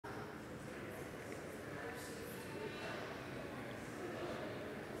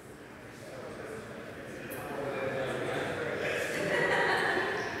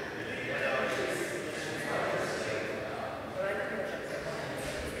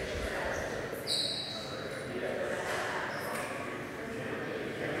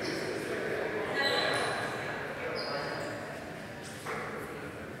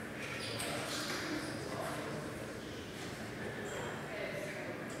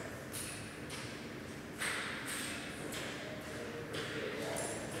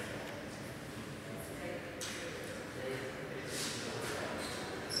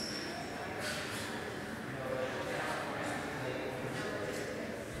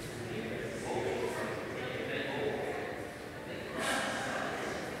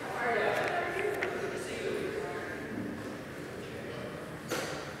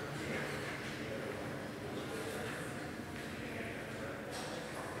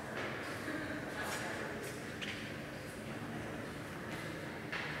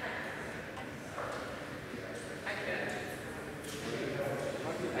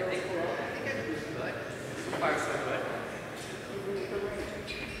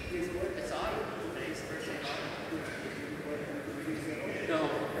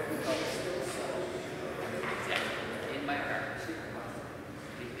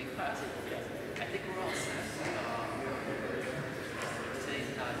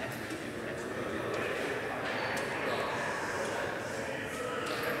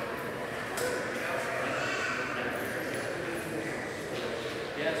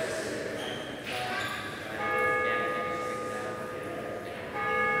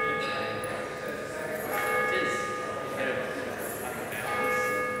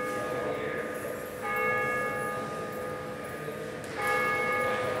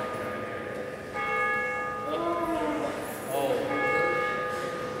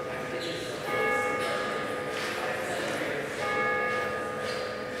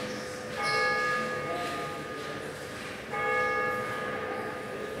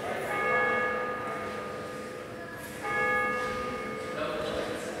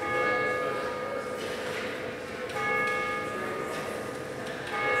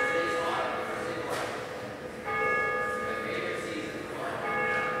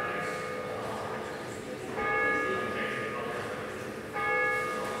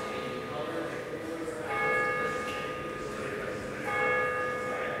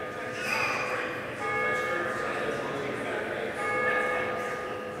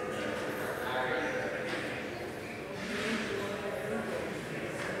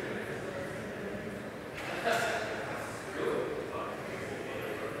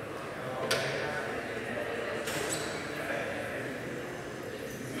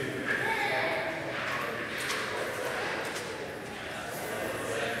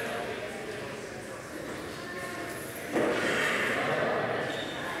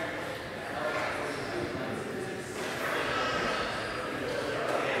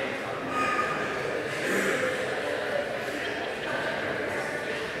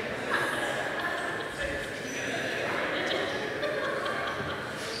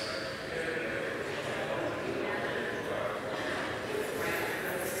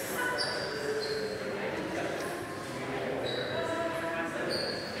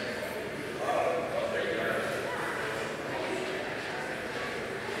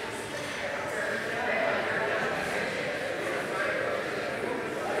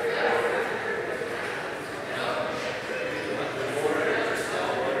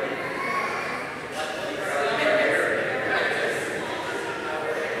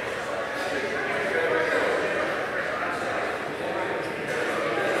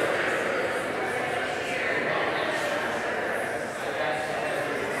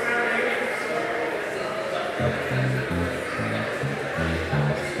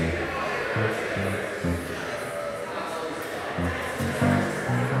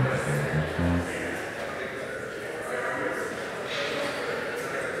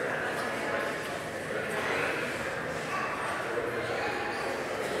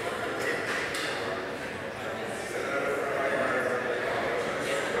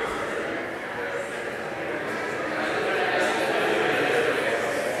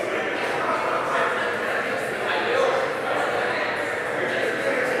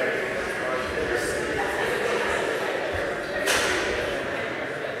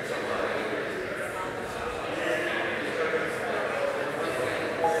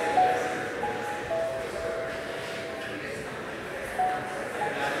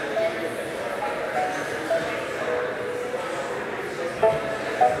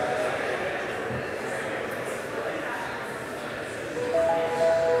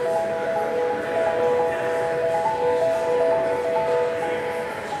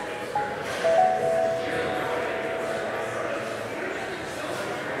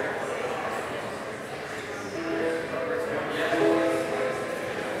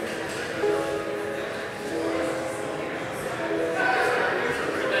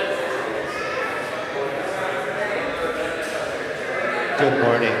Good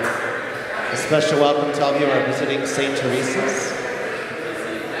morning. A special welcome to all of you representing St. Teresa's.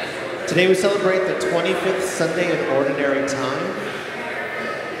 Today we celebrate the 25th Sunday of Ordinary Time.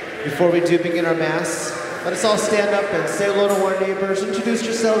 Before we do begin our Mass, let us all stand up and say hello to our neighbors. Introduce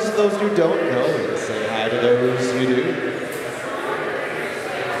yourselves to those you don't know and say hi to those you do.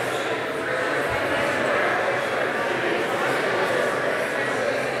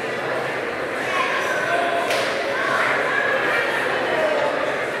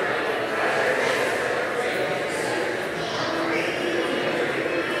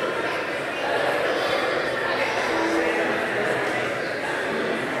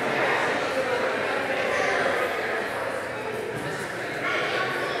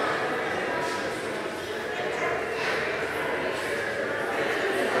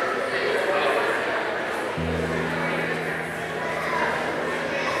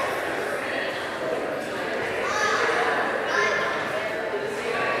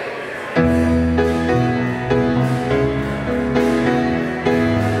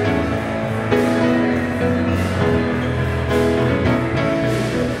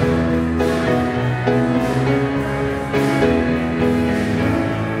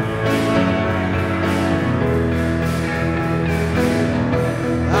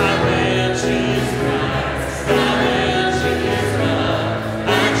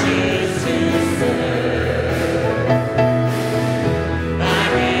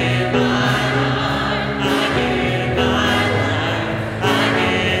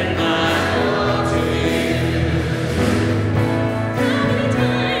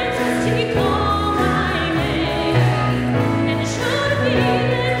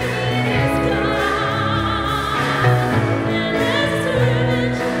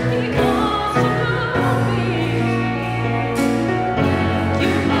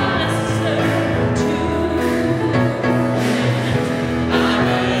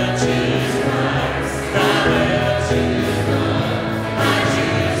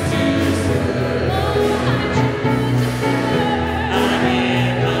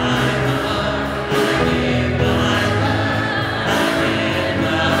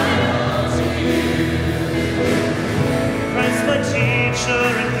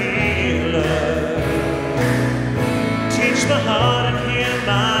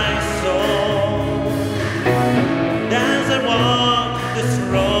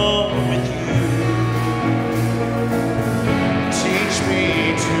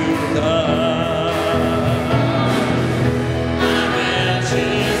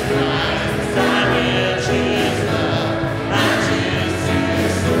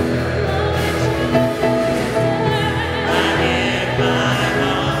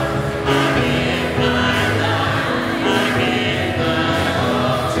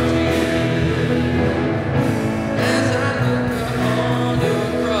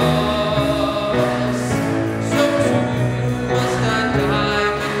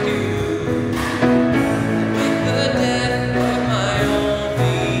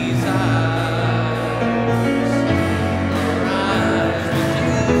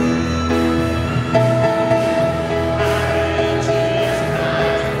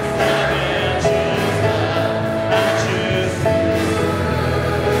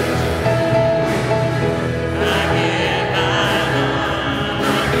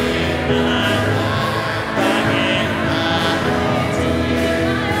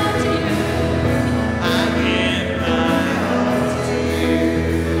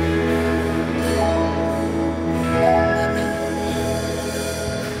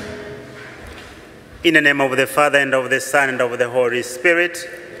 In the name of the Father, and of the Son, and of the Holy Spirit,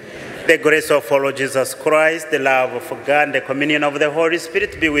 the grace of our Lord Jesus Christ, the love of God, and the communion of the Holy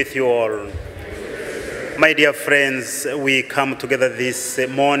Spirit be with you all. My dear friends, we come together this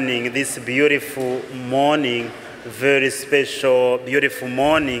morning, this beautiful morning, very special, beautiful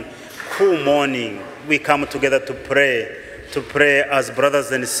morning, cool morning. We come together to pray as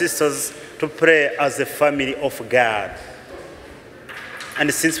brothers and sisters, to pray as a family of God.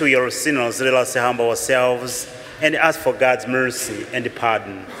 And since we are sinners, let us humble ourselves and ask for God's mercy and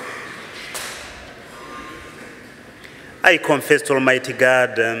pardon. I confess to Almighty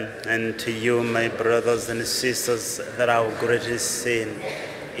God and to you, my brothers and sisters, that I have greatly sinned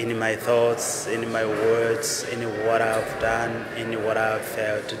in my thoughts, in my words, in what I have done, in what I have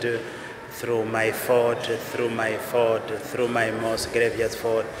failed to do, through my fault, through my most grievous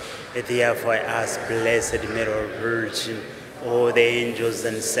fault. Therefore I ask, Blessed Mary, Virgin, all the angels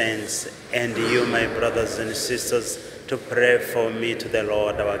and saints, and you, my brothers and sisters, to pray for me to the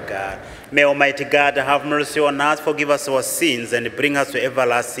Lord our God. May Almighty God have mercy on us, forgive us our sins, and bring us to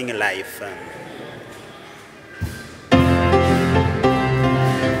everlasting life.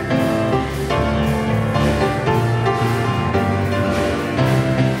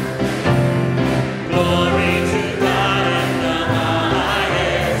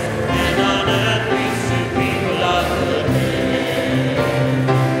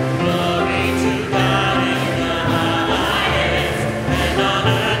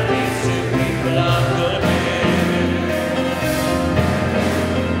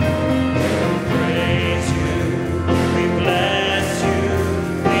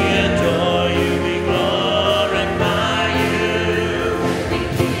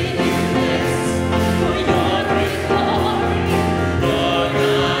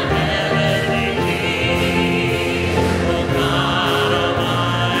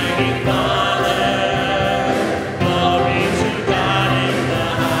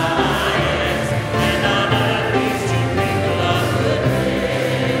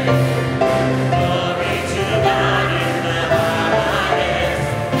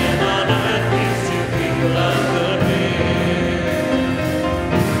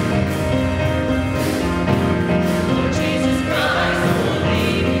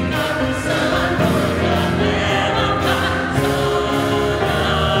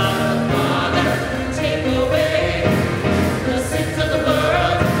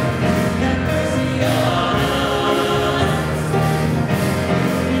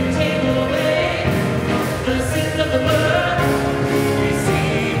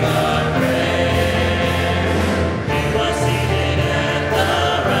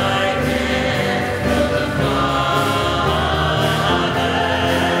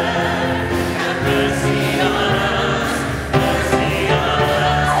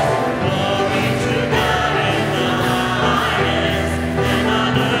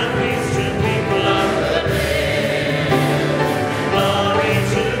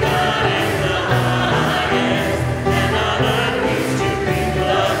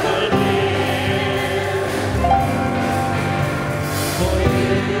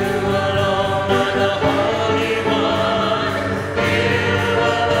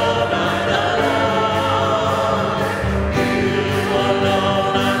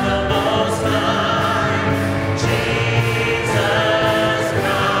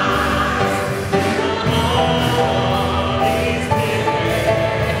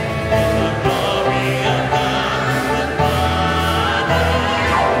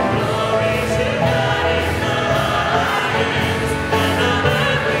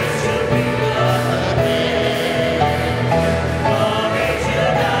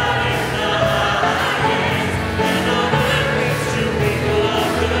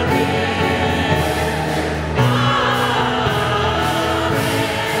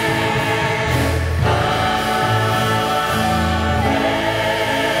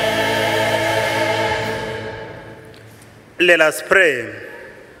 Let us pray.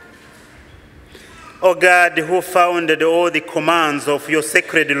 O God, who founded all the commands of your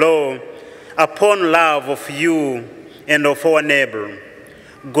sacred law upon love of you and of our neighbor,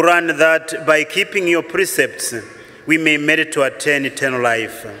 grant that by keeping your precepts we may merit to attain eternal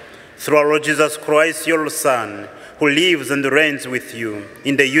life. Through our Lord Jesus Christ, your Son, who lives and reigns with you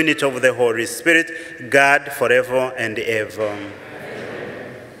in the unity of the Holy Spirit, God, forever and ever.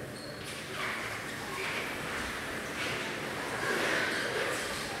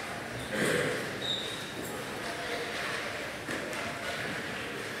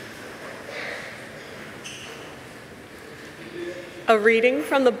 A reading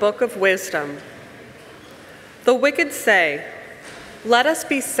from the Book of Wisdom. The wicked say, "Let us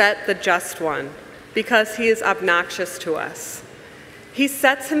beset the just one. because he is obnoxious to us. He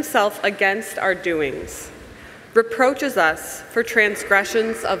sets himself against our doings, reproaches us for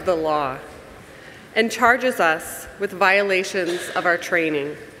transgressions of the law, and charges us with violations of our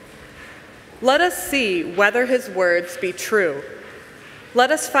training. Let us see whether his words be true. Let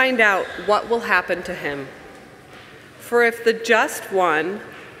us find out what will happen to him. For if the just one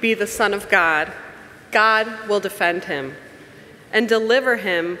be the Son of God, God will defend him and deliver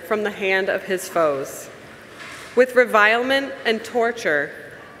him from the hand of his foes. With revilement and torture,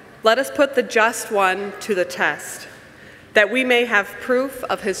 let us put the just one to the test, that we may have proof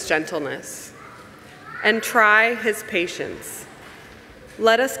of his gentleness and try his patience.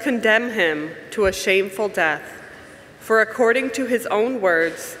 Let us condemn him to a shameful death, for according to his own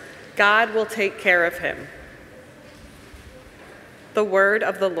words, God will take care of him. The word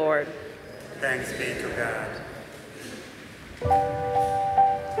of the Lord. Thanks be to God.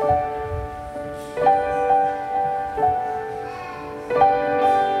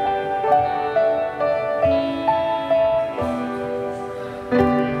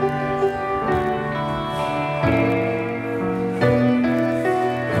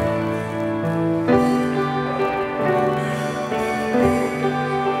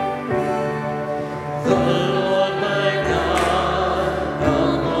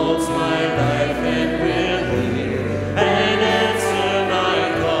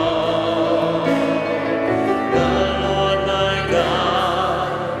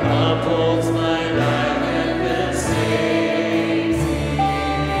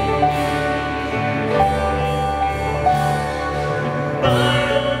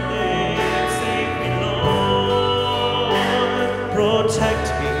 Protect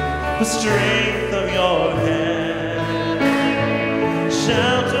me, the strength of your hand.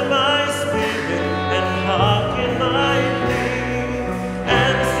 Shelter my spirit and hearken my plea.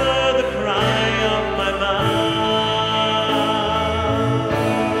 Answer the cry of my mouth.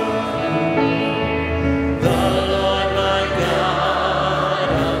 The Lord my God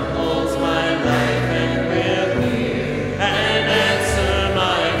upholds my life and will hear and answer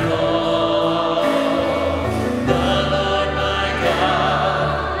my call. The Lord my God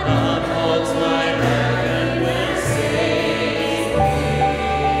upholds my life and will save me.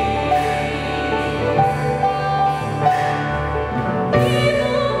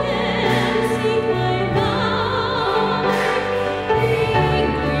 Evil men seek my life,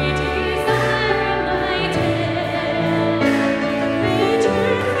 angry desire my death.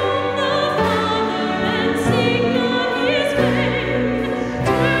 Return from the Father and seek not his way,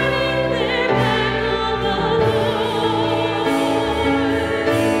 turning their back on the Lord.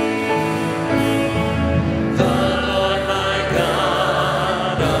 The Lord my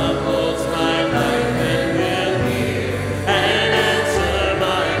God upholds my life and will hear and answer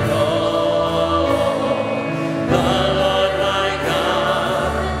my call. The Lord my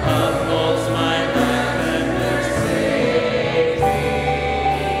God upholds my life and will save me.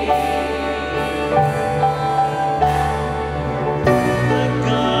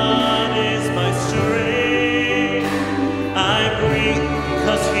 God is my strength. I breathe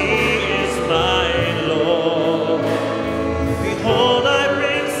because he is my Lord. Behold, I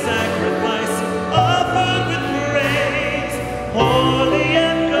bring sacrifice offered with praise. Holy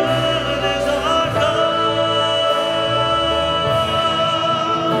and good is our God.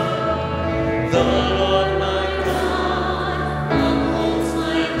 The Lord my God upholds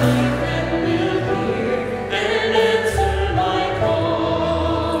my life and will hear and answer my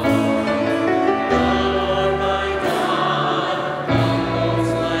call. The Lord my God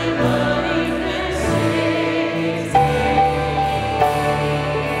upholds my life and saves me.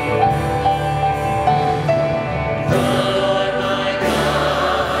 The Lord my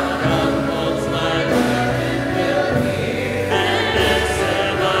God upholds my life and will hear and answer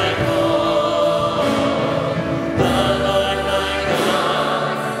my call. The Lord my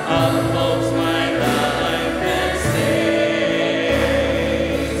God upholds my life and saves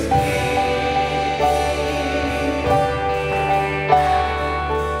me.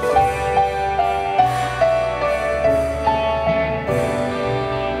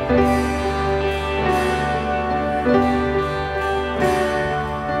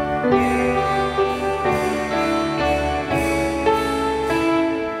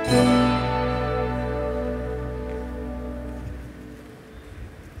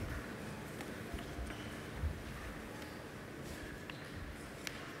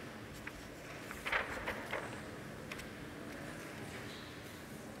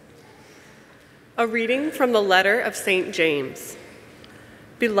 A reading from the letter of St. James.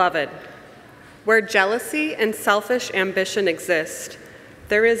 Beloved, where jealousy and selfish ambition exist,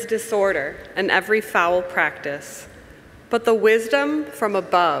 there is disorder and every foul practice. But the wisdom from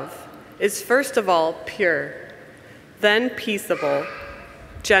above is first of all pure, then peaceable,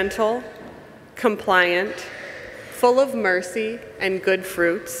 gentle, compliant, full of mercy and good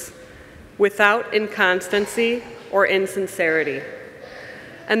fruits, without inconstancy or insincerity.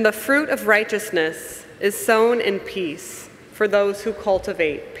 And the fruit of righteousness is sown in peace for those who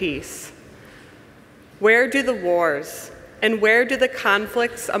cultivate peace. Where do the wars and where do the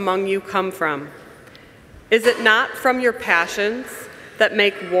conflicts among you come from? Is it not from your passions that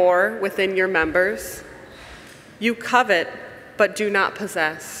make war within your members? You covet, but do not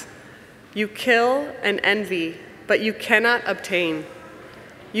possess. You kill and envy, but you cannot obtain.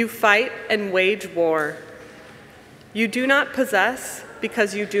 You fight and wage war. You do not possess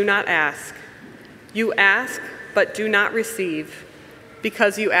because you do not ask. You ask, but do not receive,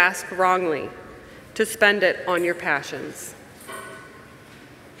 because you ask wrongly, to spend it on your passions.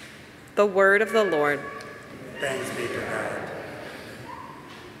 The word of the Lord. Thanks be to God.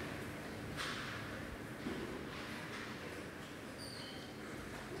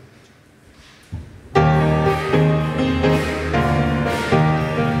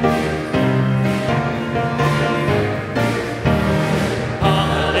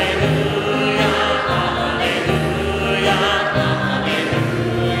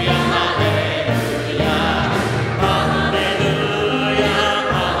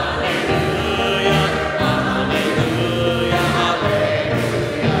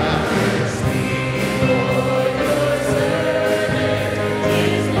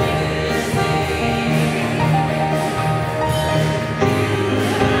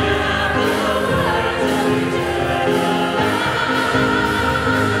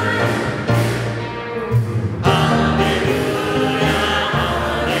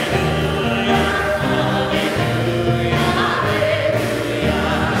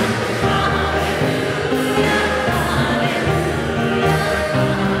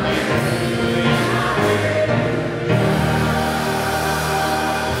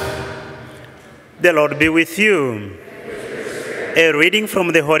 The Lord be with you. A reading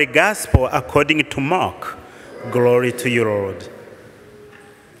from the Holy Gospel according to Mark. Glory to you, Lord.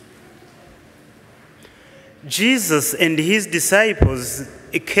 Jesus and his disciples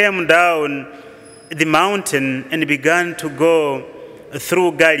came down the mountain and began to go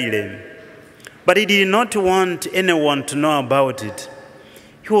through Galilee. But he did not want anyone to know about it.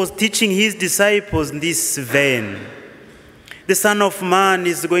 He was teaching his disciples in this vein. The Son of Man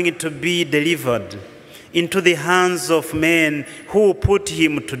is going to be delivered into the hands of men who put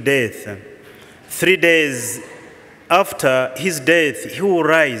him to death. 3 days after his death, he will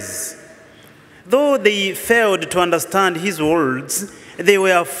rise. Though they failed to understand his words, they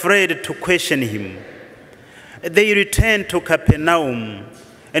were afraid to question him. They returned to Capernaum,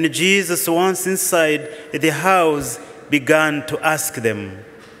 and Jesus, once inside the house, began to ask them,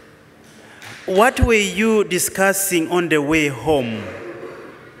 "What were you discussing on the way home?"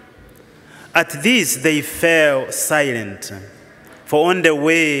 At this, they fell silent, for on the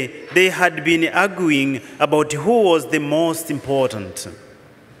way they had been arguing about who was the most important.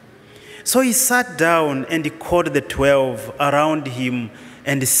 So he sat down and called the 12 around him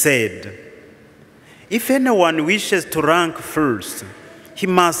and said, "If anyone wishes to rank first, he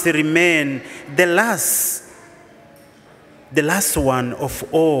must remain the last one of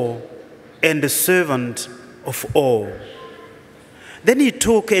all, and the servant of all." Then he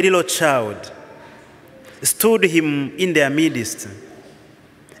took a little child, stood him in their midst,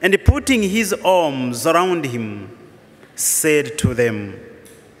 and putting his arms around him, said to them,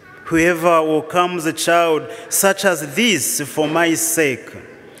 "Whoever welcomes a child such as this for my sake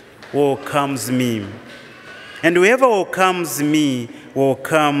welcomes me. And whoever welcomes me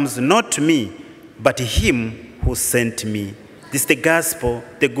welcomes not me, but him who sent me." This is the gospel,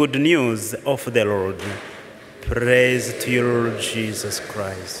 the good news of the Lord. Praise to you, Lord Jesus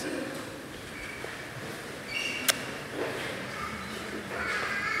Christ.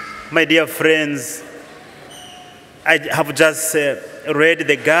 My dear friends, I have just read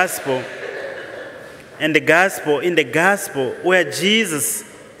the gospel, and in the gospel where Jesus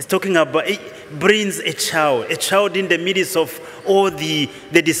is talking about, it brings a child in the midst of all the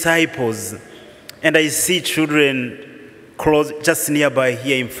disciples. And I see children close, just nearby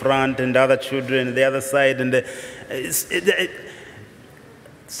here in front, and other children on the other side. And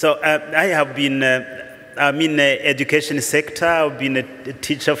so I have been, I'm in the education sector. I've been a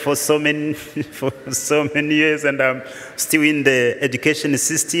teacher for so many years, and I'm still in the education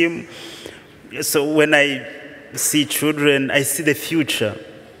system. So when I see children, I see the future.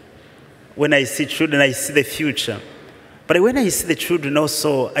 When I see children, I see the future. But when I see the children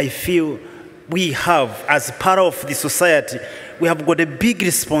also, I feel we have, as part of the society, we have got a big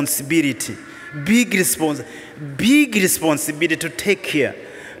responsibility to take care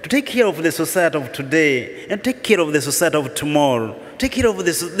of the society of today and take care of the society of tomorrow, take care of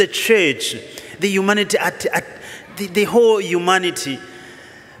the church, the humanity, the whole humanity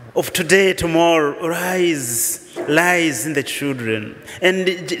of today, tomorrow, lies in the children. And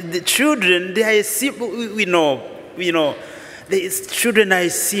the children, they are simple, we know, the children are a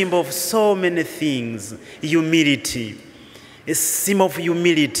symbol of so many things. Humility, a symbol of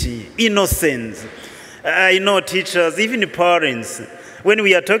humility, innocence. I know teachers, even parents, when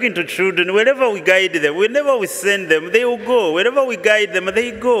we are talking to children, wherever we guide them, whenever we send them, they will go. Wherever we guide them,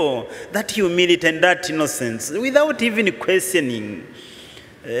 they go. That humility and that innocence, without even questioning.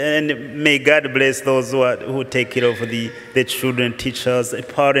 And may God bless those who take care of the children, teachers,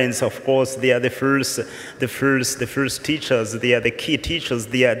 parents. Of course, they are the first teachers. They are the key teachers.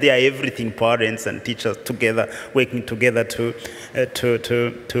 They are everything. Parents and teachers together, working together to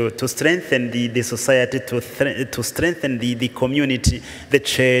strengthen the society, to strengthen the community, the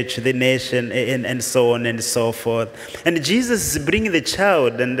church, the nation, and so on and so forth. And Jesus is bringing the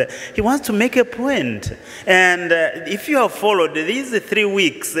child, and he wants to make a point. And if you have followed these 3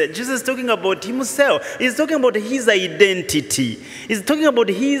 weeks, Jesus is talking about himself. He's talking about his identity. He's talking about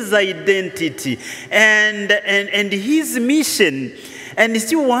his identity and his mission. And he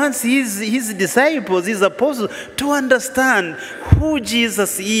still wants his disciples, his apostles, to understand who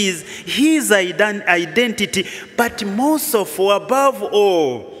Jesus is, his identity, but most of all, above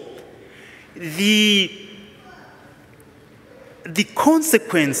all, the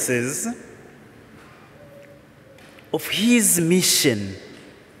consequences of his mission.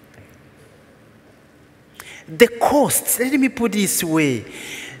 The cost, let me put it this way,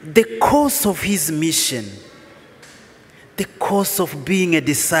 the cost of his mission, the cost of being a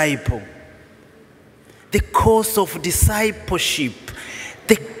disciple, the cost of discipleship,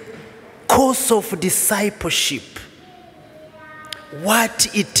 the cost of discipleship, what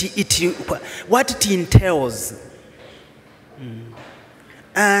it entails.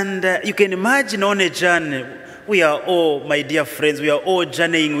 And you can imagine on a journey, we are all, my dear friends, we are all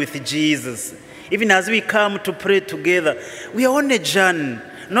journeying with Jesus. Even as we come to pray together, we are on a journey,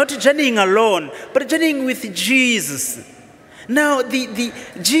 not journeying alone, but journeying with Jesus. Now,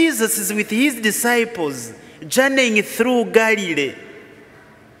 Jesus is with his disciples, journeying through Galilee.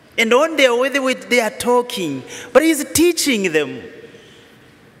 And on their way, they are talking, but he's teaching them.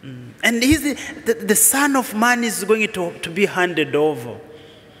 And the Son of Man is going to be handed over.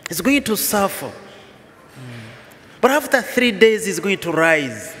 He's going to suffer. But after 3 days, he's going to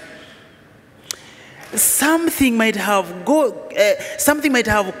rise. Something might have caught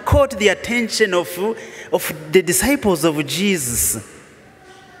the attention of the disciples of Jesus.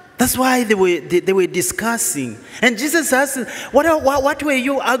 That's why they were discussing. And Jesus asked, what were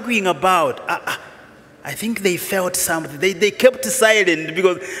you arguing about? I think they felt something. They kept silent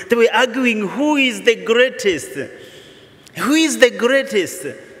because they were arguing who is the greatest. Who is the greatest?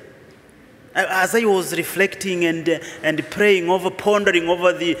 As I was reflecting and praying over, pondering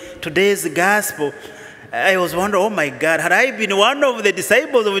over today's gospel, I was wondering, oh my God, had I been one of the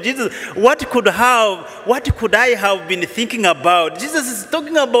disciples of Jesus, what could I have been thinking about? Jesus is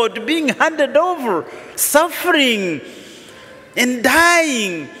talking about being handed over, suffering, and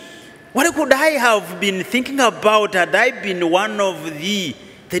dying. What could I have been thinking about had I been one of the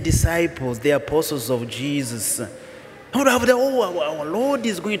disciples, the apostles of Jesus? I would have thought, our Lord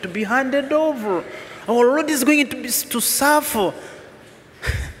is going to be handed over. Our Lord is going to suffer.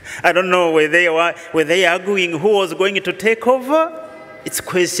 I don't know, were they arguing who was going to take over? It's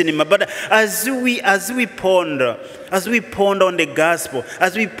questioning. But as we ponder on the gospel,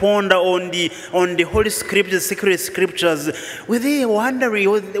 as we ponder on the Holy Scriptures, secret scriptures, were they wondering,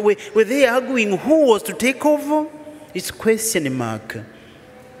 were they arguing who was to take over? It's question mark.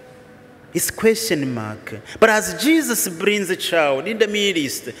 It's question mark. But as Jesus brings a child in the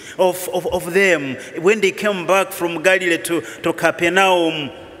midst of them, when they came back from Galilee to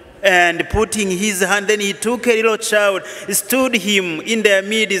Capernaum, and putting his hand, then he took a little child, stood him in their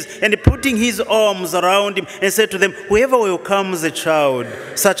midst, and putting his arms around him, and said to them, whoever welcomes a child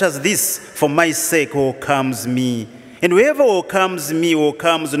such as this, for my sake welcomes me. And whoever welcomes me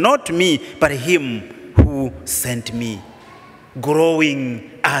welcomes not me, but him who sent me.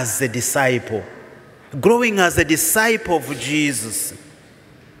 Growing as a disciple. Growing as a disciple of Jesus.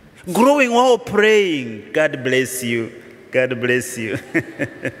 Growing while praying. God bless you. God bless you.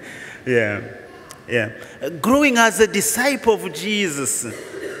 Yeah. Growing as a disciple of Jesus.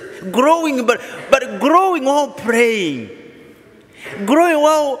 Growing, but growing while praying. Growing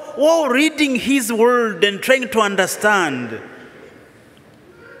while reading His Word and trying to understand.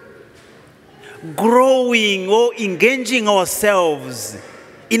 Growing or engaging ourselves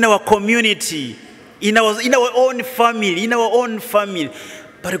in our community, in our own family,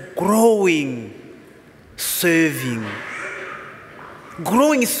 but growing, serving.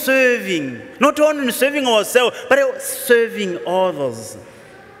 Growing, serving. Not only serving ourselves, but serving others.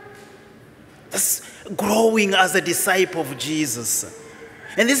 That's growing as a disciple of Jesus.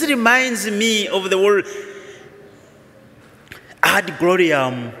 And this reminds me of the word ad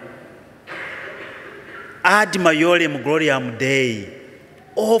gloriam, ad maiorem gloriam Dei.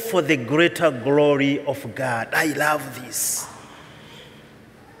 All for the greater glory of God. I love this.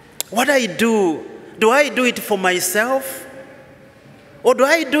 What I do I do it for myself? Or do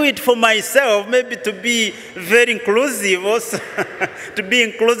I do it for myself, maybe to be very inclusive also, to be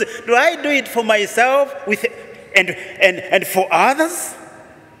inclusive? Do I do it for myself and for others?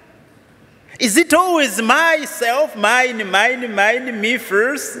 Is it always myself, mine, me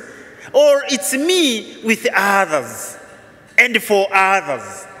first? Or it's me with others, and for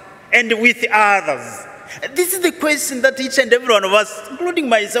others, and with others? This is the question that each and every one of us, including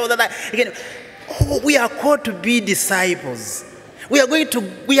myself, we are called to be disciples. We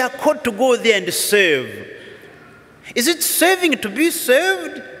are called to go there and serve. Is it serving to be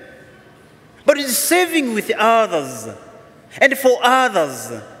served? But it's serving with others and for others.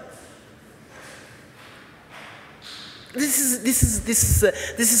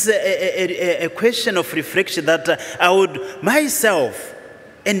 This is a question of reflection that I would myself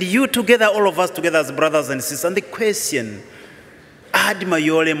and you together, all of us together as brothers and sisters, and the question, ad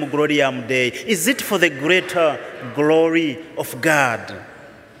maiorem gloriam Dei, is it for the greater glory of God?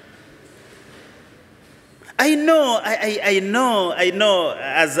 I know,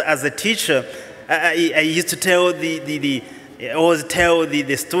 as a teacher, I used to tell always tell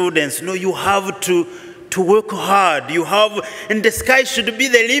the students, no, you have to work hard. And the sky should be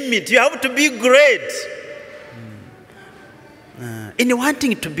the limit. You have to be great. In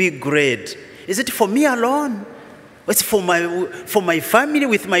wanting to be great, is it for me alone? It's for my family,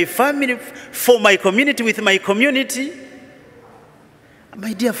 with my family, for my community, with my community?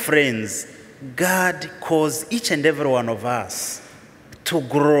 My dear friends, God calls each and every one of us to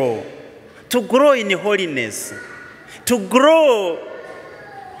grow in holiness, to grow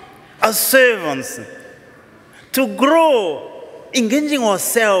as servants, to grow engaging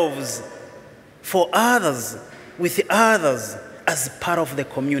ourselves for others, with others as part of the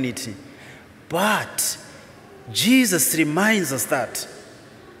community. But Jesus reminds us that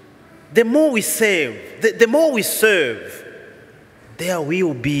the more we serve, the more we serve, there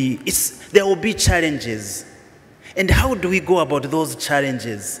will be challenges. And how do we go about those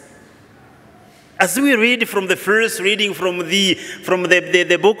challenges? As we read from the first reading from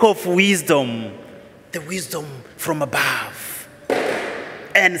the book of wisdom, the wisdom from above.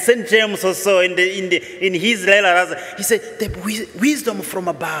 And St. James also in his letter, he said, the wisdom from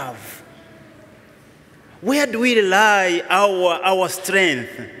above. Where do we rely our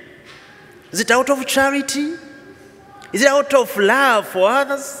strength? Is it out of charity? Is it out of love for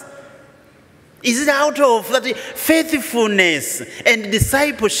others? Is it out of that faithfulness and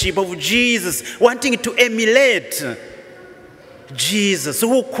discipleship of Jesus, wanting to emulate Jesus,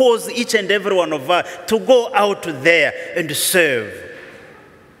 who calls each and every one of us to go out there and serve?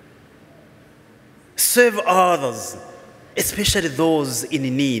 Serve others, especially those in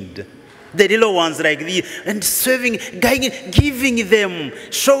need. The little ones like these, and serving, guiding, giving them,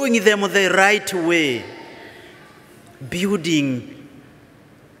 showing them the right way. Building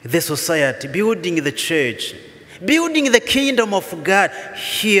the society, building the church, building the kingdom of God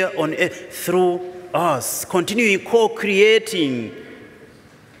here on earth through us, continuing co-creating.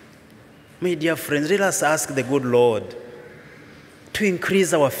 My dear friends, let us ask the good Lord to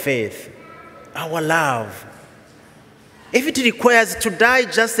increase our faith, our love. If it requires to die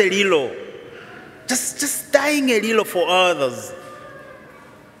just a little, just dying a little for others,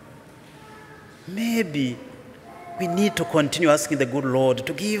 maybe we need to continue asking the good Lord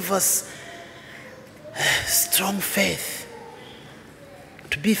to give us strong faith,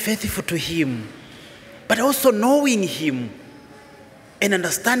 to be faithful to Him, but also knowing Him and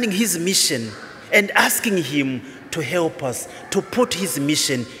understanding His mission and asking Him to help us to put His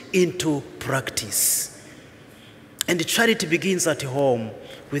mission into practice. And charity begins at home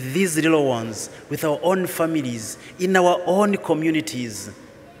with these little ones, with our own families, in our own communities.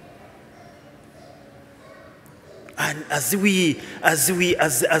 And as we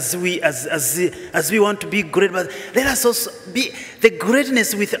want to be great, but let us also be the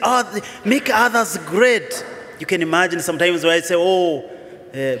greatness with others, make others great You can imagine sometimes where I say,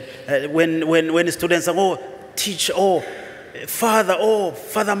 when students are, teach,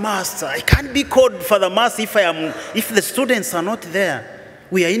 Father Master. I can't be called Father Master if the students are not there.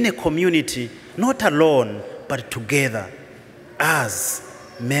 We are in a community, not alone, but together as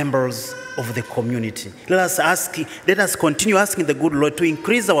members of the community. Let us continue asking the good Lord to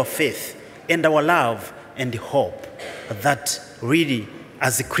increase our faith and our love and hope that really,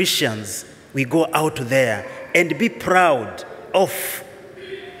 as Christians, we go out there and be proud of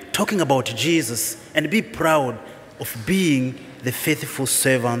talking about Jesus and be proud of being the faithful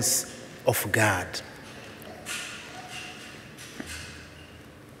servants of God.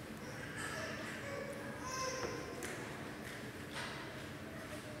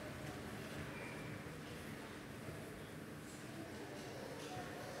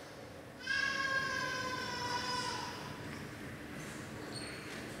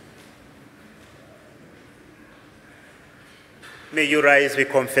 May you rise, we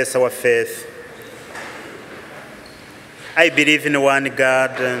confess our faith. I believe in one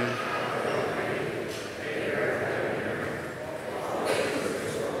God,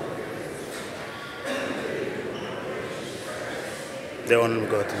 the only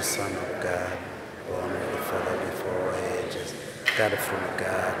begotten Son of God, born of the Father before ages, God from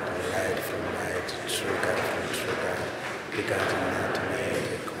God, light from light, true God from true God, begotten not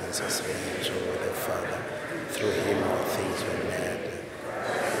made, conscious angel with the Father, through him all things were made.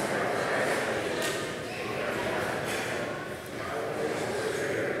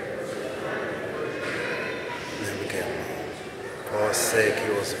 For our sake he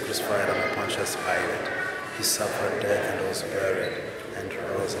was crucified on Pontius Pilate. He suffered death and was buried, and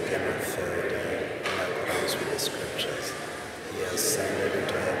rose again on the third day, in accordance with the Scriptures. He ascended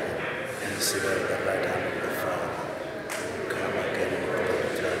into heaven, and is seated at the right hand of the Father. He will come again in glory to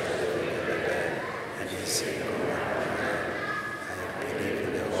judge the living and the dead, and his kingdom. I believe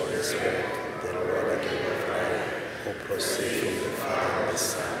in the Holy Spirit, the Lord, the giver of life, who proceeds from the Father and the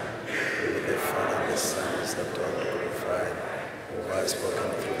Son. With the Father and the Son is the God glorified, who has spoken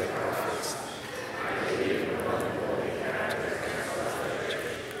through the prophets.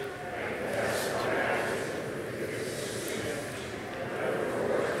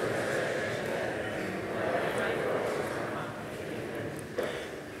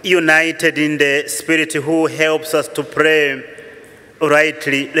 United in the Spirit who helps us to pray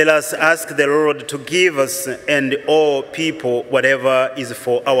rightly, let us ask the Lord to give us and all people whatever is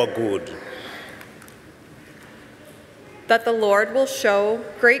for our good. That the Lord will show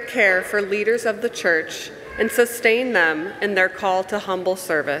great care for leaders of the church and sustain them in their call to humble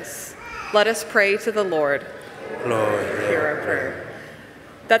service. Let us pray to the Lord. Lord, hear our prayer.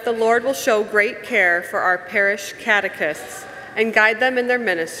 That the Lord will show great care for our parish catechists and guide them in their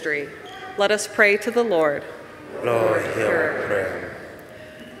ministry. Let us pray to the Lord. Lord, hear our prayer.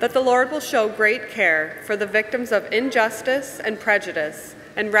 That the Lord will show great care for the victims of injustice and prejudice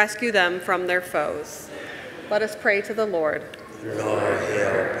and rescue them from their foes. Let us pray to the Lord. Lord, hear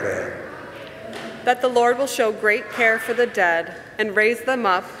our prayer. That the Lord will show great care for the dead and raise them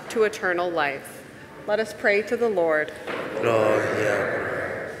up to eternal life. Let us pray to the Lord. Lord, hear our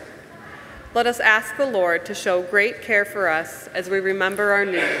prayer. Let us ask the Lord to show great care for us as we remember our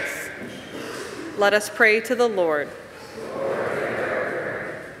needs. Let us pray to the Lord.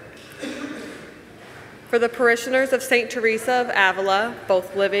 For the parishioners of St. Teresa of Avila,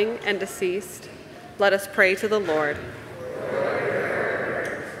 both living and deceased, let us pray to the Lord.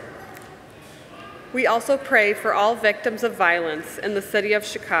 We also pray for all victims of violence in the city of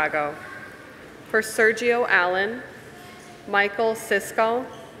Chicago. For Sergio Allen, Michael Siskel,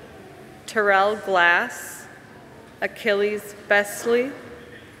 Terrell Glass, Achilles Besley,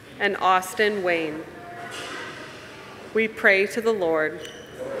 and Austin Wayne. We pray to the Lord.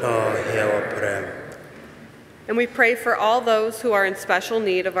 Lord, hear our prayer. And we pray for all those who are in special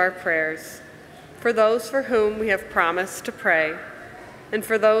need of our prayers, for those for whom we have promised to pray, and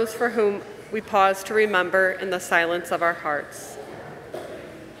for those for whom we pause to remember in the silence of our hearts.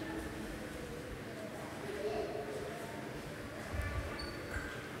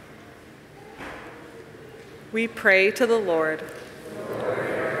 We pray to the Lord.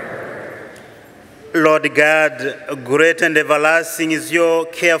 Lord God, great and everlasting is your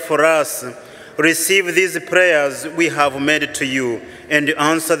care for us. Receive these prayers we have made to you and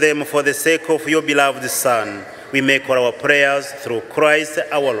answer them for the sake of your beloved Son. We make all our prayers through Christ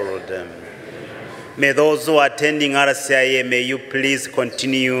our Lord. May those who are attending RCIA, may you please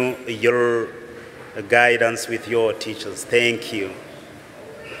continue your guidance with your teachers. Thank you.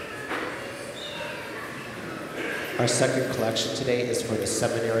 Our second collection today is for the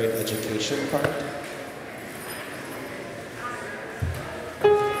Seminary and Education Fund.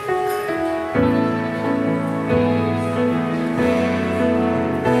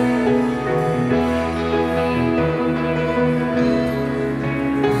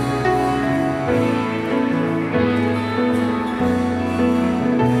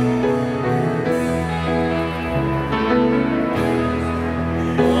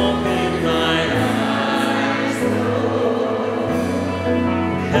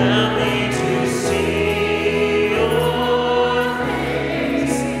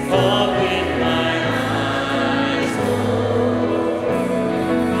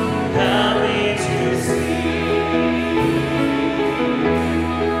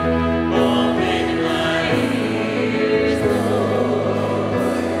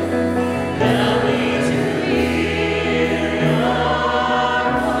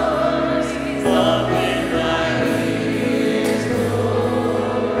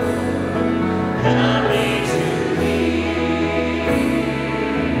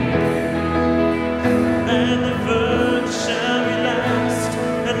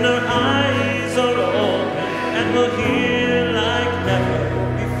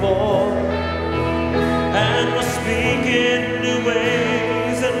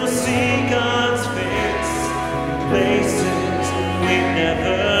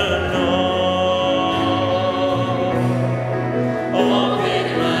 never know. Open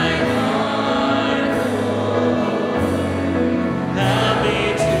my heart, Lord. Help me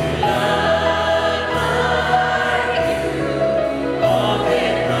to love like you.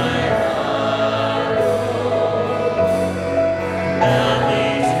 Open my heart, Lord. Help me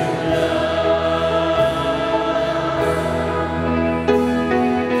to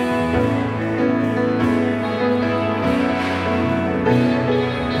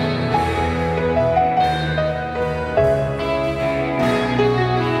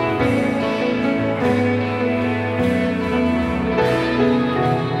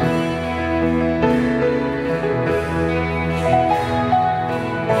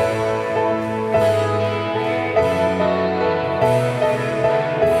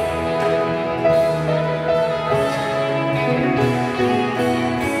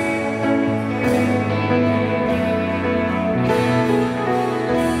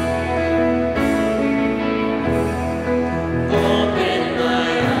open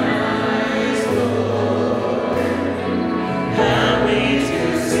my eyes, Lord. Help me to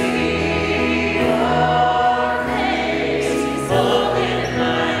see your face. Open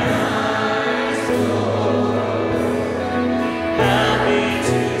my eyes, Lord. Help me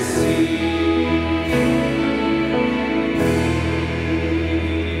to see.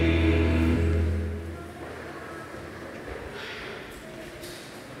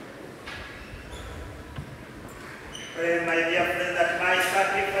 Pray, my dear friend, that my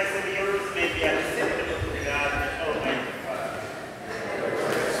sacrifice and yours may be acceptable to God, the Almighty Father.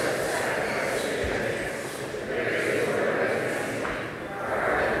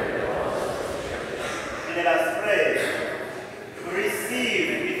 Let us pray. Receive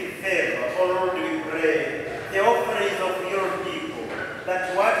with favor, O Lord, we pray, the offerings of your people, that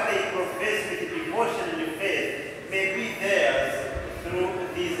what they profess with devotion and faith may be theirs through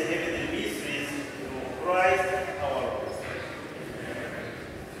these heavenly mysteries, through Christ our Lord.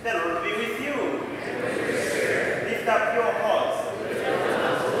 The Lord be with you. Lift up your hearts.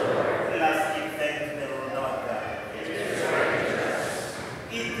 Let us give thanks to the Lord our God.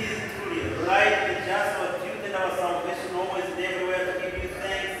 It is truly right and just our duty and our salvation always and everywhere to give you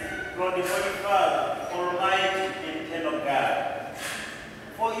thanks, Lord, the Holy Father, Almighty and eternal God.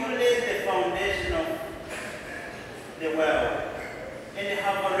 For you laid the foundation of the world and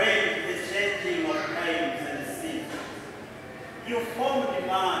have arranged the changing of times and seasons. You formed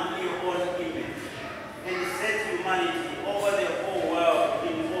man in your own image and set humanity over the whole world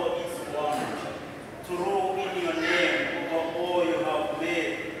in all its wonder, to rule in your name over all you have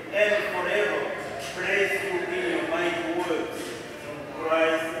made, and forever praise you in your mighty works through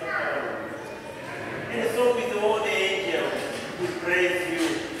Christ our Lord. And so with all the angels, we praise you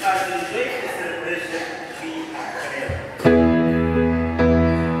as in great celebration we acclaim.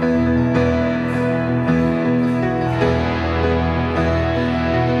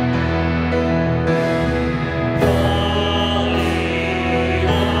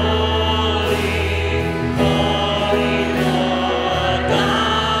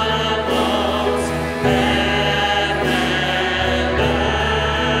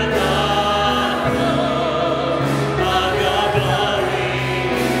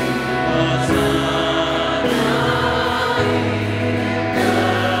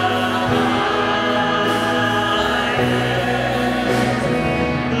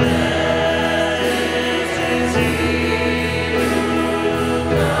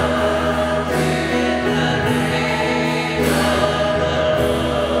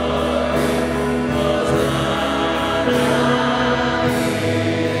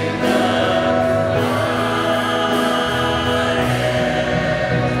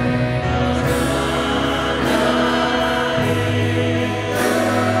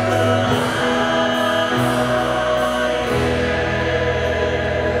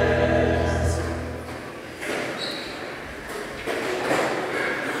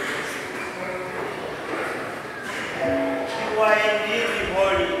 You are indeed the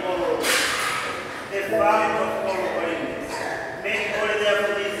holy, O Lord, the fount of all holiness. Make holy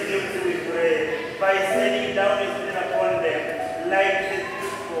therefore these lips, we pray, by sending down His Spirit upon them, like the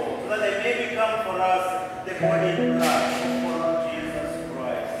dewfall, so that they may become for us the body and blood of our Lord Jesus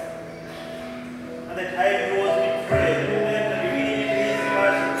Christ. At the time He was betrayed, when the beginning of His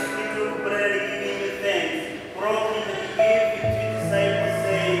passion, He took bread and giving you thanks, broke it and gave it to His disciples,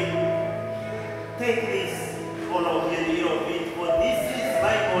 saying, take this, all of you, and eat of it, for this is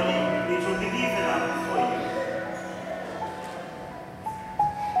my body, which will be given up for you.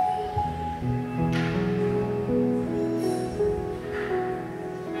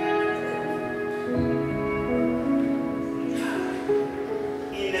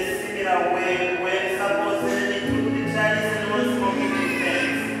 away when supposedly took the chalice and was smoking his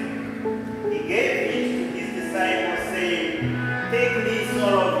hands. He gave it to his disciples, saying, "Take this,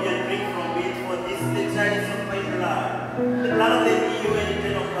 all of you, and drink from it, for this is the chalice of my blood, the blood of the new and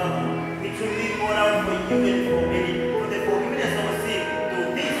eternal covenant, which will be poured out for you and for many, for the forgiveness of sin. Do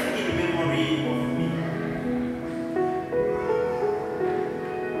this in memory of me."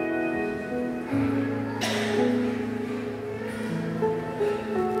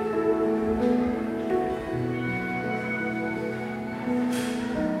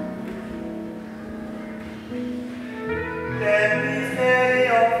 Let me stay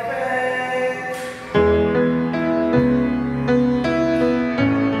your faith.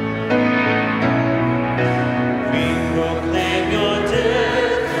 We proclaim your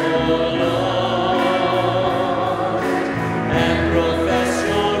death, O Lord, and profess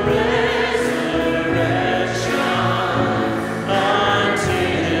your resurrection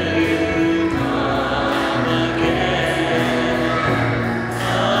until you come again.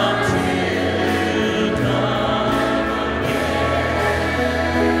 Until you come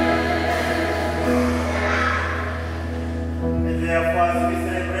And therefore, as we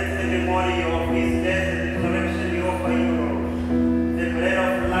celebrate the memory of his death and resurrection, we offer you the bread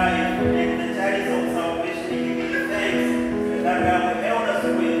of life and the chalice of salvation, giving you thanks that we have held us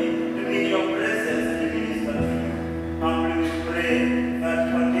worthy to be in your presence and to minister to you. Humbly we pray that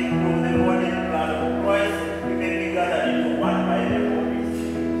partaking of the body and blood of Christ, we may be gathered into one by the Holy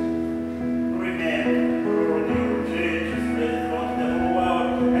Spirit. Remember, Lord, your church is spread throughout the whole world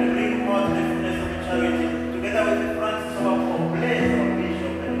and bring forth the fullness of charity, together with Francis our Pope, bless our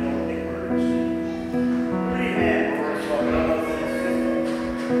Bishop and all the clergy. Remember also our brothers and sisters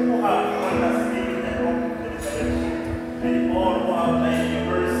who have joined us in the hope of the resurrection, and all who have died in your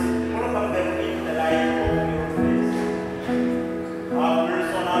mercy, welcome them into the light of your face. Have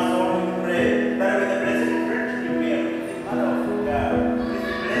mercy on us all, we pray, that with the blessed Virgin Mary, the Mother of God, with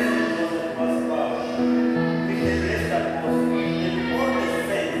the blessed Joseph Pascal, with the blessed apostles, and all the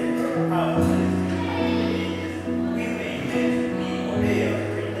saints who have blessed all the ages, we may live to be obeyed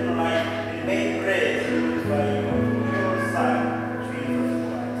to eternal life, and may praise and glorify you through your Son, Jesus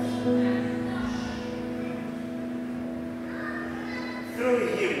Christ. Through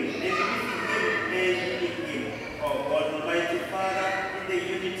him, and with him, and in him, O God Almighty Father, in the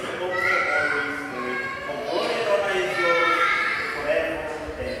unity of the Holy Spirit, of all and honor is yours forever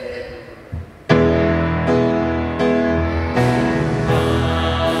and ever.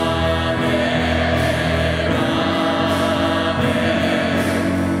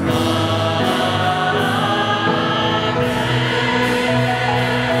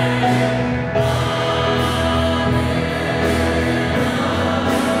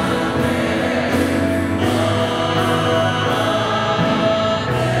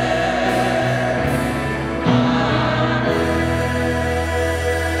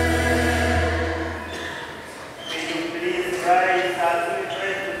 May you please rise as we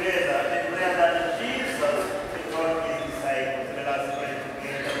pray together the prayer that Jesus taught his disciples. Let us pray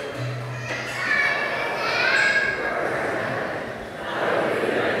together.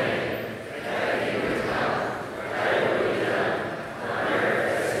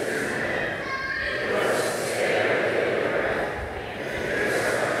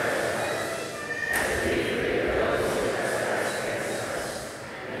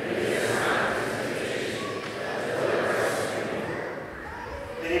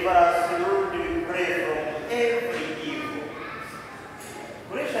 Deliver us, Lord, we pray, from every evil.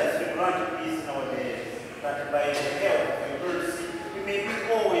 Graciously grant peace in our days, that by the help of your mercy we may be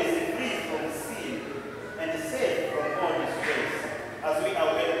always free from sin and safe from all disgrace, as we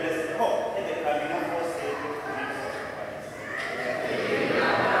await the blessed hope and the coming of our Savior Jesus Christ.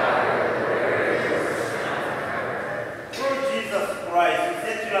 Lord Jesus Christ, you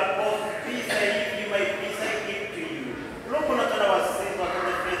said to your apostles, "Peace I leave you, my peace I give to you. Look not on our sins, but on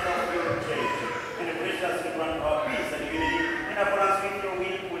the faith of your church, and graciously grant our peace and unity, in accordance with your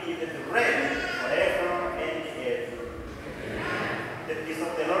will, who live and reign forever and ever." The peace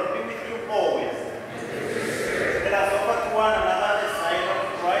of the Lord be with you always. Let us offer to one another the sign of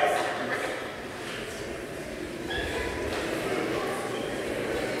Christ.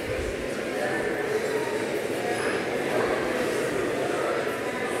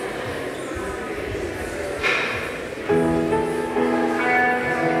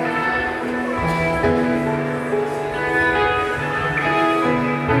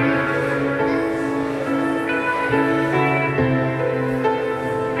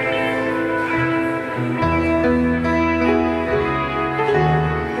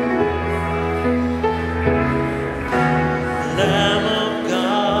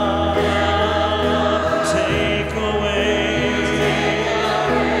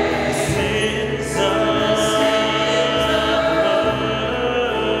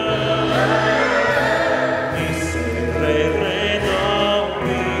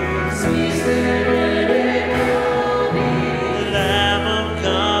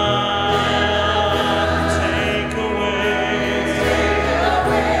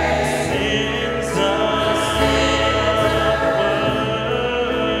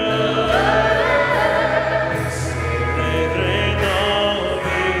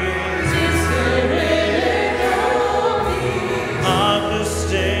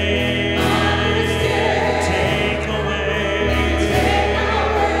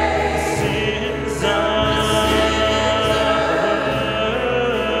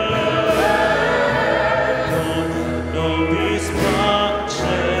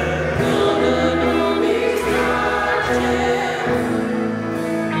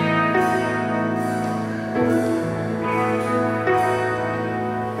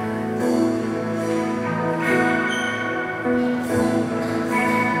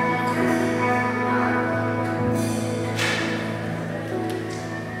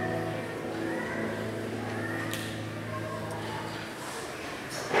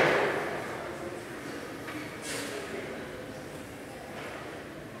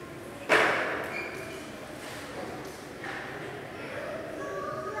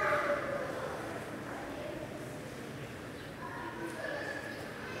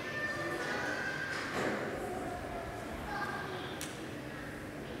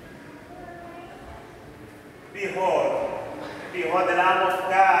 Behold, behold the Lamb of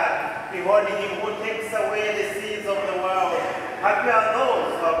God, behold him who takes away the sins of the world. Happy are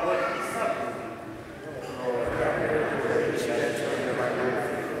those who are going to be saved.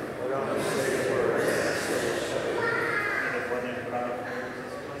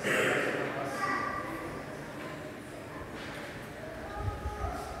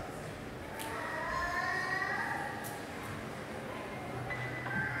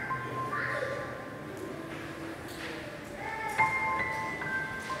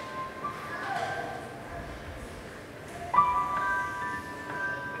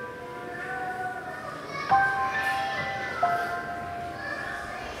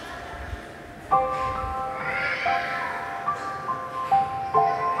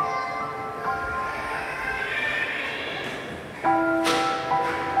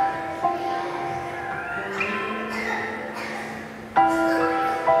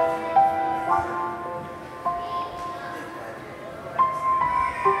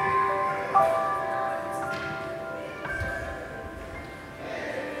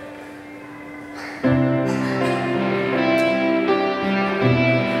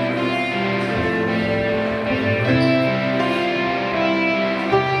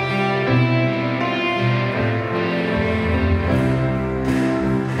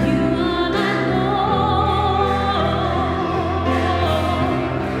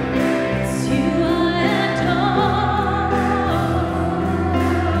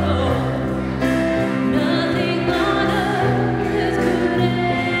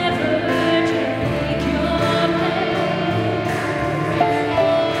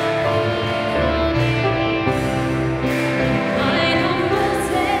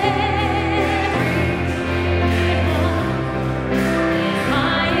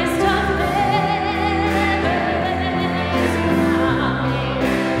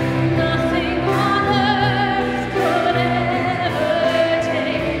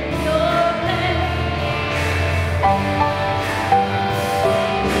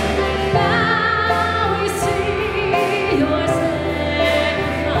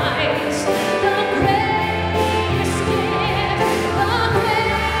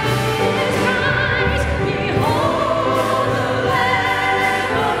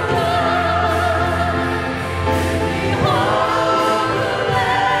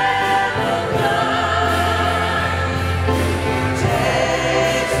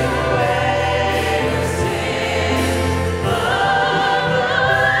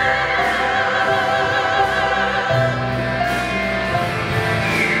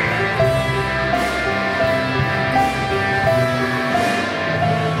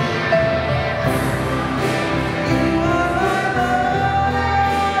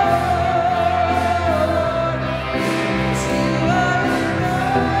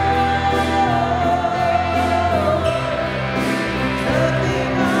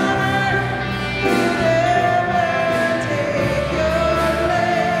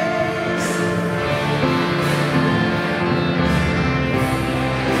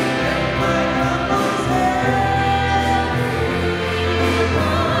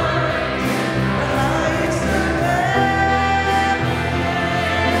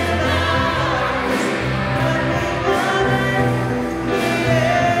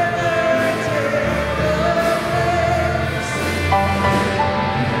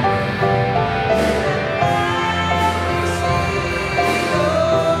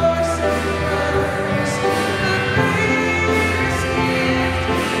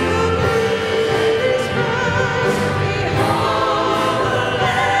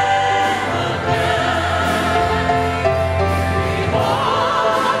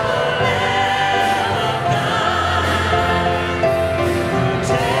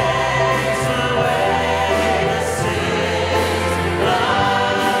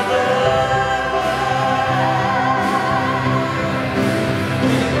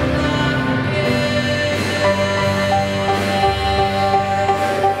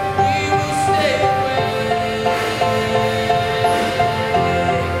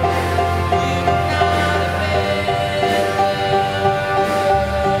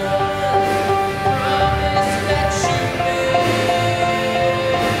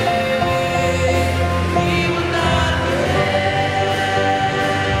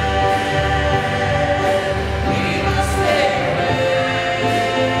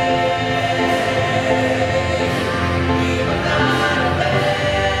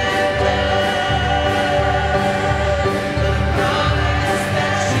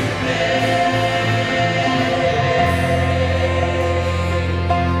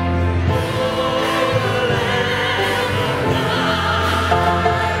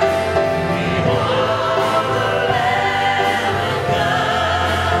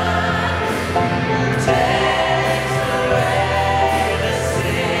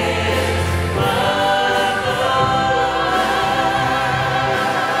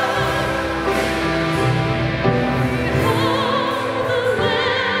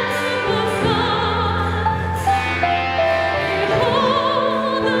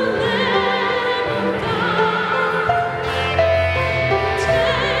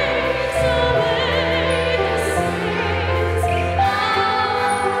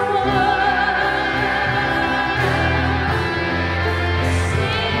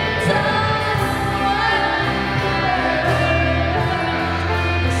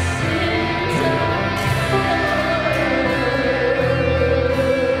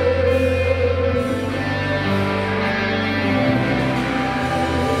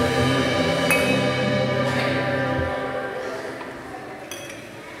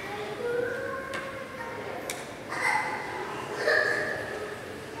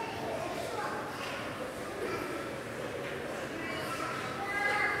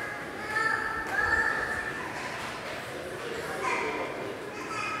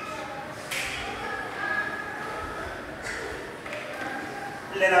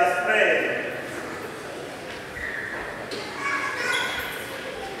 Let us pray.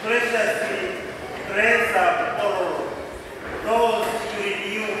 Graciously raise up all those who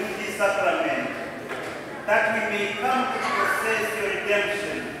renew this sacrament, that we may come to possess your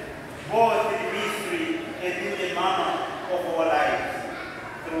redemption, both in mystery and in the manner of our lives,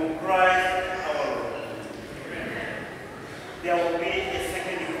 through Christ our Lord. There will be a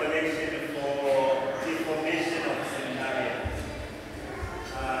second collection for the formation of seminarians.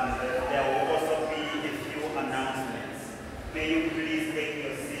 And there will also be a few announcements. May you please take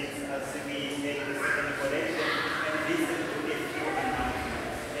your seats as we take the second collection and listen to a few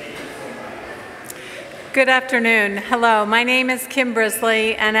announcements. Thank you so much. Good afternoon. Hello, my name is Kim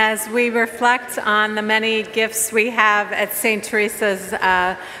Brisley, and as we reflect on the many gifts we have at St. Teresa's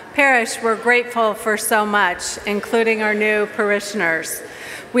Parish, we're grateful for so much, including our new parishioners.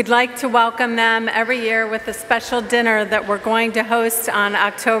 We'd like to welcome them every year with a special dinner that we're going to host on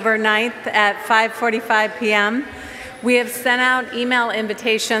October 9th at 5:45 p.m. We have sent out email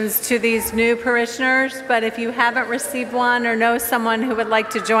invitations to these new parishioners, but if you haven't received one or know someone who would like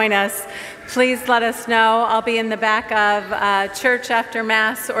to join us, please let us know. I'll be in the back of church after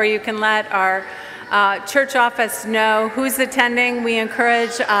Mass, or you can let our church office know who's attending. We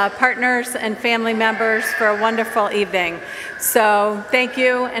encourage partners and family members for a wonderful evening. So thank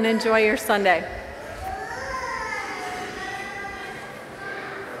you and enjoy your Sunday.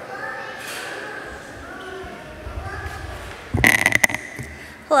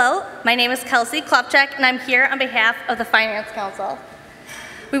 Hello, my name is Kelsey Klopchak, and I'm here on behalf of the Finance Council.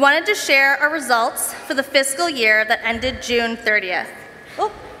 We wanted to share our results for the fiscal year that ended June 30th. Oh.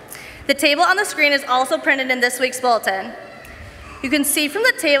 The table on the screen is also printed in this week's bulletin. You can see from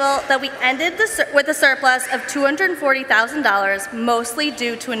the table that we ended with a surplus of $240,000, mostly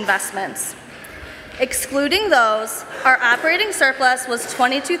due to investments. Excluding those, our operating surplus was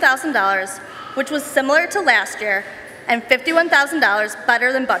 $22,000, which was similar to last year, and $51,000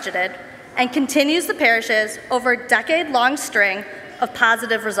 better than budgeted, and continues the parish's over a decade-long string of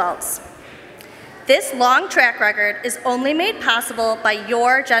positive results. This long track record is only made possible by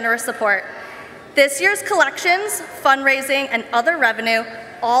your generous support. This year's collections, fundraising, and other revenue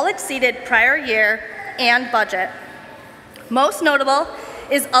all exceeded prior year and budget. Most notable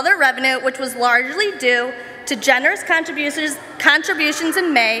is other revenue, which was largely due to generous contributions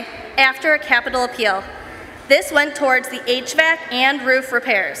in May after a capital appeal. This went towards the HVAC and roof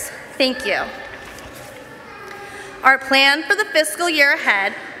repairs. Thank you. Our plan for the fiscal year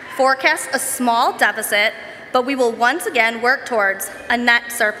ahead forecasts a small deficit, but we will once again work towards a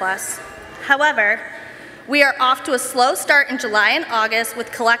net surplus. However, we are off to a slow start in July and August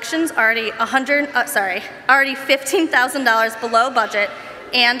with collections already $15,000 below budget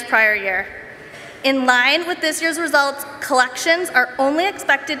and prior year. In line with this year's results, collections are only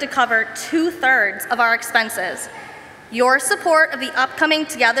expected to cover 2/3 of our expenses. Your support of the upcoming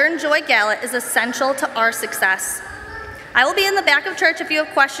Together Enjoy Gala is essential to our success. I will be in the back of church if you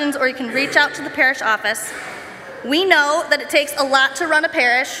have questions, or you can reach out to the parish office. We know that it takes a lot to run a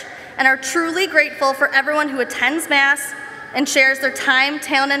parish and are truly grateful for everyone who attends Mass and shares their time,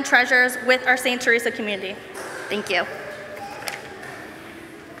 talent, and treasures with our St. Teresa community. Thank you.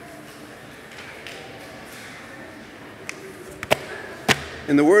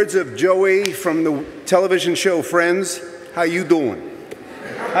 In the words of Joey from the television show Friends, how you doing?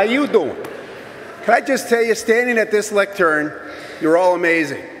 How you doing? Can I just tell you, standing at this lectern, you're all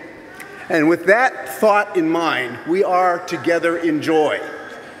amazing. And with that thought in mind, we are Together Enjoy.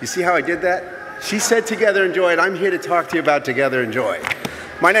 You see how I did that? She said Together Enjoy, and I'm here to talk to you about Together Enjoy.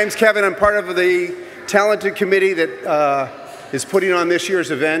 My name's Kevin. I'm part of the talented committee that is putting on this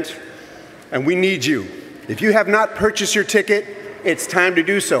year's event, and we need you. If you have not purchased your ticket, it's time to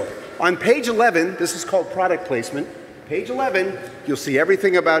do so. On page 11, this is called product placement. Page 11, you'll see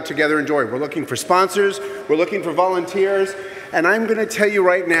everything about Together Enjoy. We're looking for sponsors, we're looking for volunteers, and I'm going to tell you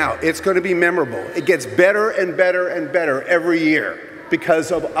right now, it's going to be memorable. It gets better and better and better every year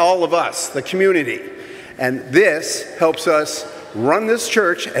because of all of us, the community. And this helps us run this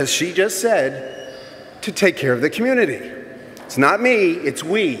church, as she just said, to take care of the community. It's not me, it's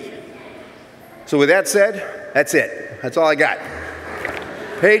we. So with that said, that's it. That's all I got.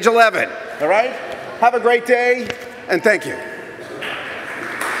 Page 11, all right? Have a great day, and thank you.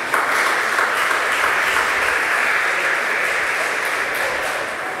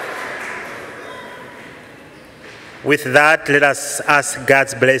 With that, let us ask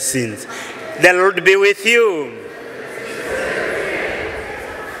God's blessings. The Lord be with you.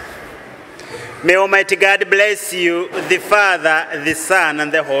 May Almighty God bless you, the Father, the Son,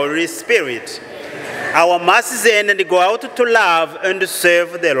 and the Holy Spirit. Our masses end and go out to love and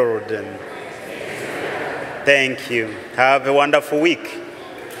serve the Lord. Thank you. Have a wonderful week.